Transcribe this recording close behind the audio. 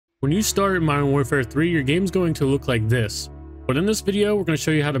When you start Modern Warfare 3, your game's going to look like this. But in this video, we're going to show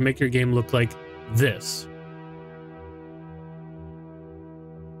you how to make your game look like this.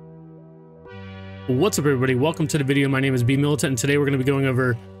 What's up, everybody? Welcome to the video. My name is BMilitant, and today we're going to be going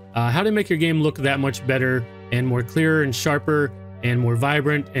over how to make your game look that much better and more clearer and sharper and more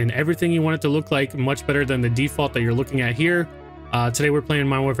vibrant and everything you want it to look like much better than the default that you're looking at here. Today we're playing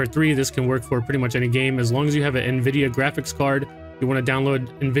Modern Warfare 3. This can work for pretty much any game as long as you have an Nvidia graphics card. You want to download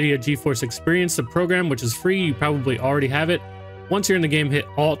Nvidia Geforce Experience, the program, which is free. You probably already have it. Once you're in the game, hit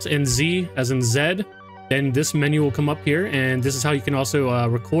Alt and Z, as in Z. Then this menu will come up here, and this is how you can also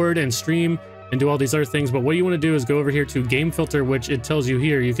record and stream and do all these other things. But what you want to do is go over here to Game Filter, which it tells you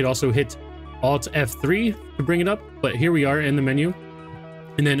here. You could also hit Alt F3 to bring it up, but here we are in the menu.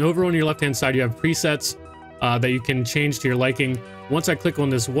 And then over on your left-hand side, you have presets that you can change to your liking. Once I click on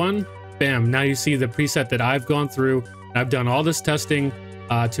this one, bam, now you see the preset that I've gone through. I've done all this testing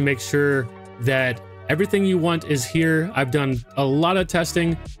to make sure that everything you want is here. I've done a lot of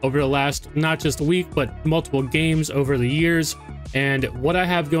testing over the last, not just week, but multiple games over the years. And what I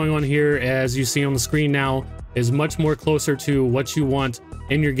have going on here, as you see on the screen now, is much more closer to what you want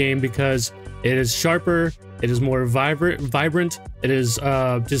in your game because it is sharper, it is more vibrant, it is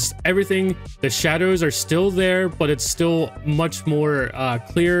just everything. The shadows are still there, but it's still much more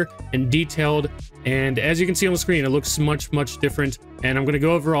clear and detailed. And as you can see on the screen, it looks much different. And I'm going to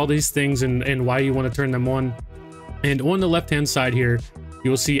go over all these things and why you want to turn them on. And on the left hand side here,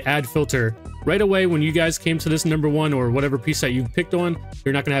 you will see add filter. Right away, when you guys came to this #1 or whatever preset you picked on,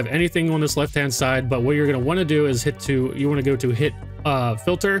 you're not going to have anything on this left hand side. But what you're going to want to do is you want to go to hit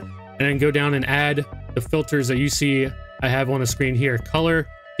filter and then go down and add the filters that you see I have on the screen here: color,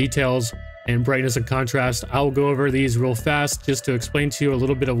 details, and brightness and contrast. I'll go over these real fast just to explain to you a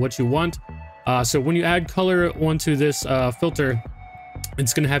little bit of what you want. So when you add color onto this filter,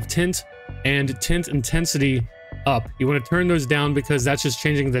 it's going to have tint and tint intensity up. You want to turn those down because that's just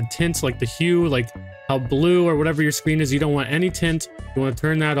changing the tint, like the hue, like how blue or whatever your screen is. You don't want any tint. You want to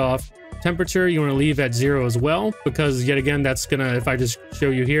turn that off. Temperature, you want to leave at 0 as well, because yet again, that's gonna, if I just show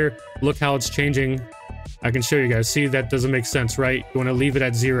you here, look how it's changing. I can show you guys. See, that doesn't make sense, right? You want to leave it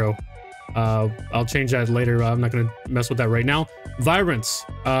at 0. I'll change that later. I'm not going to mess with that right now. Vibrance,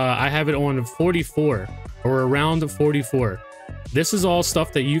 I have it on 44 or around 44. This is all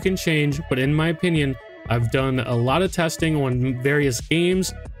stuff that you can change, but in my opinion, I've done a lot of testing on various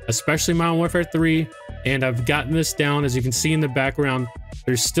games, especially Modern Warfare 3, and I've gotten this down. As you can see in the background,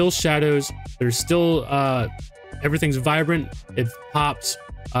 there's still shadows, there's still everything's vibrant, it pops,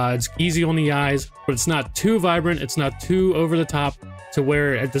 it's easy on the eyes, but it's not too vibrant, it's not too over the top to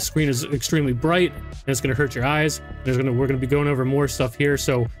where the screen is extremely bright and it's going to hurt your eyes. We're going to be going over more stuff here,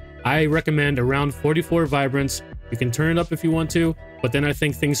 so I recommend around 44 vibrance. You can turn it up if you want to, but then I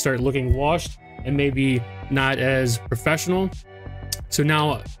think things start looking washed and maybe not as professional. So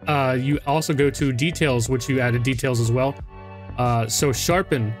now you also go to details, which you added details as well. So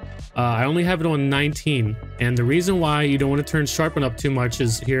sharpen, I only have it on 19, and the reason why you don't want to turn sharpen up too much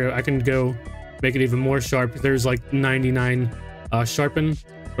is here. I can go make it even more sharp. There's like 99 sharpen,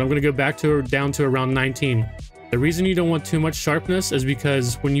 but I'm going to go back to down to around 19. The reason you don't want too much sharpness is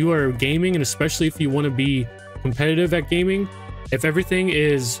because when you are gaming, and especially if you want to be competitive at gaming, if everything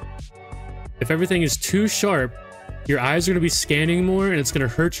is too sharp, your eyes are going to be scanning more, and it's going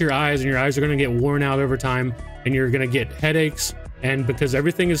to hurt your eyes, and your eyes are going to get worn out over time, and you're going to get headaches. And because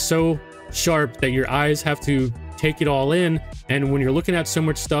everything is so sharp that your eyes have to take it all in, and when you're looking at so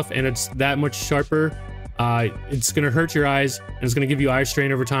much stuff and it's that much sharper, it's going to hurt your eyes, and it's going to give you eye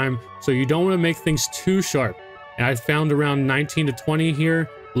strain over time. So you don't want to make things too sharp. And I found around 19 to 20 here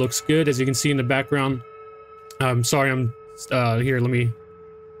looks good, as you can see in the background. I'm sorry, I'm here,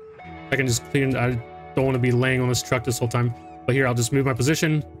 I can just clean. I don't want to be laying on this truck this whole time, but here I'll just move my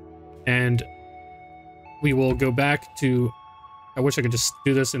position and we will go back to, I wish I could just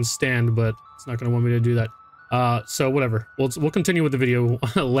do this and stand, but it's not going to want me to do that. So whatever, we'll continue with the video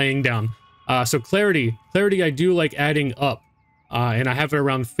laying down. So clarity I do like adding up, and I have it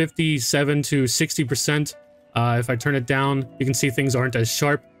around 57 to 60%. If I turn it down, you can see things aren't as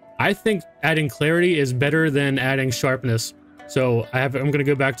sharp. I think adding clarity is better than adding sharpness. So I'm going to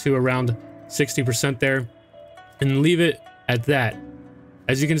go back to around 60% there and leave it at that.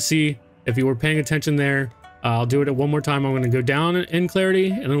 As you can see, if you were paying attention there, I'll do it one more time. I'm going to go down in clarity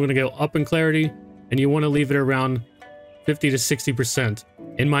and I'm going to go up in clarity, and you want to leave it around 50 to 60%.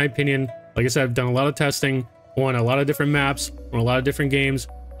 In my opinion, like I said, I've done a lot of testing on a lot of different maps, on a lot of different games.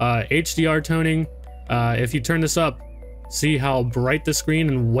 HDR toning, if you turn this up, see how bright the screen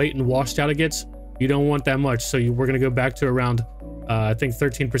and white and washed out it gets. You don't want that much, so we're going to go back to around I think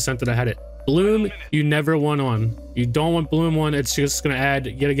 13% that I had it. Bloom, you never want on. You don't want bloom on. It's just going to add,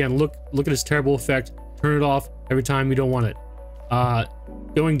 yet again, look at this terrible effect. Turn it off every time you don't want it.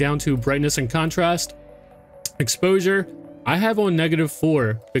 Going down to brightness and contrast. Exposure, I have on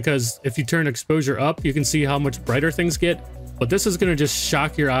 -4 because if you turn exposure up, you can see how much brighter things get. But this is going to just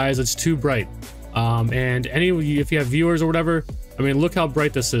shock your eyes. It's too bright. And if you have viewers or whatever, I mean, look how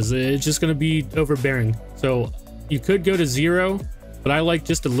bright this is. It's just going to be overbearing. So you could go to 0, but I like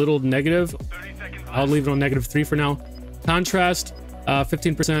just a little negative. I'll leave it on -3 for now. Contrast,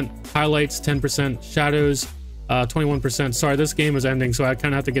 15%. Highlights, 10%. Shadows, 21%. Sorry, this game is ending, so I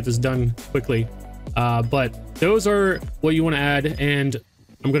kind of have to get this done quickly. But those are what you want to add, and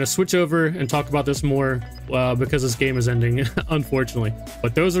I'm going to switch over and talk about this more because this game is ending, unfortunately.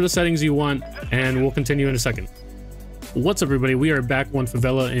 But those are the settings you want, and we'll continue in a second. What's up, everybody? We are back on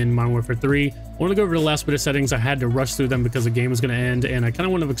Favela in Modern Warfare 3. I want to go over the last bit of settings. I had to rush through them because the game was going to end, and I kind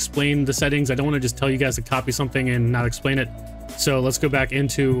of want to explain the settings. I don't want to just tell you guys to copy something and not explain it. So let's go back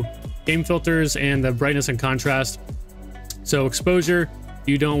into game filters and the brightness and contrast. So exposure,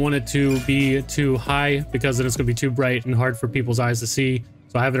 you don't want it to be too high because then it's going to be too bright and hard for people's eyes to see.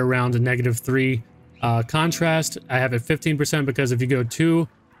 So I have it around a -3. Contrast, I have it 15% because if you go too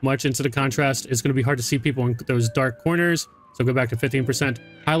much into the contrast, it's going to be hard to see people in those dark corners. So go back to 15%.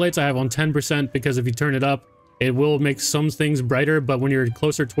 Highlights, I have on 10% because if you turn it up, it will make some things brighter, but when you're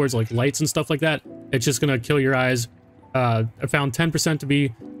closer towards like lights and stuff like that, it's just going to kill your eyes. I found 10% to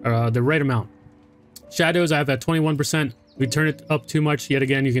be the right amount. Shadows, I have at 21%. If we turn it up too much, yet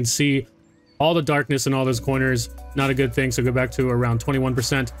again, you can see all the darkness in all those corners. Not a good thing, so go back to around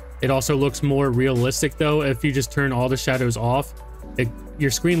 21%. It also looks more realistic, though, if you just turn all the shadows off.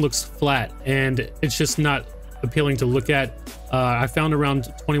 Your screen looks flat, and it's just not appealing to look at. I found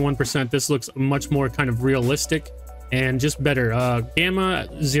around 21%. This looks much more kind of realistic and just better. Gamma,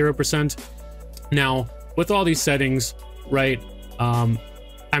 0%. Now, with all these settings, right,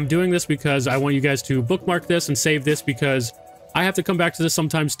 I'm doing this because I want you guys to bookmark this and save this because I have to come back to this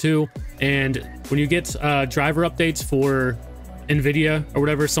sometimes too. And when you get driver updates for Nvidia or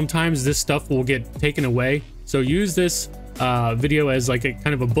whatever, sometimes this stuff will get taken away. So use this video as like a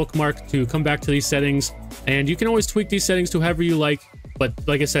kind of a bookmark to come back to these settings, and you can always tweak these settings to however you like. But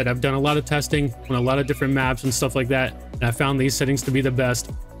like I said, I've done a lot of testing on a lot of different maps and stuff like that, and I found these settings to be the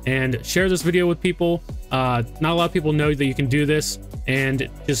best. And share this video with people. Not a lot of people know that you can do this, and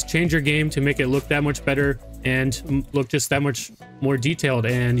just change your game to make it look that much better and look just that much more detailed,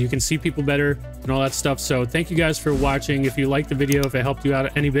 and you can see people better and all that stuff. So thank you guys for watching. If you liked the video, if it helped you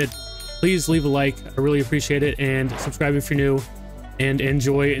out any bit, please leave a like. I really appreciate it, and subscribe if you're new, and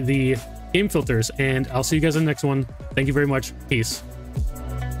enjoy the game filters. And I'll see you guys in the next one. Thank you very much. Peace.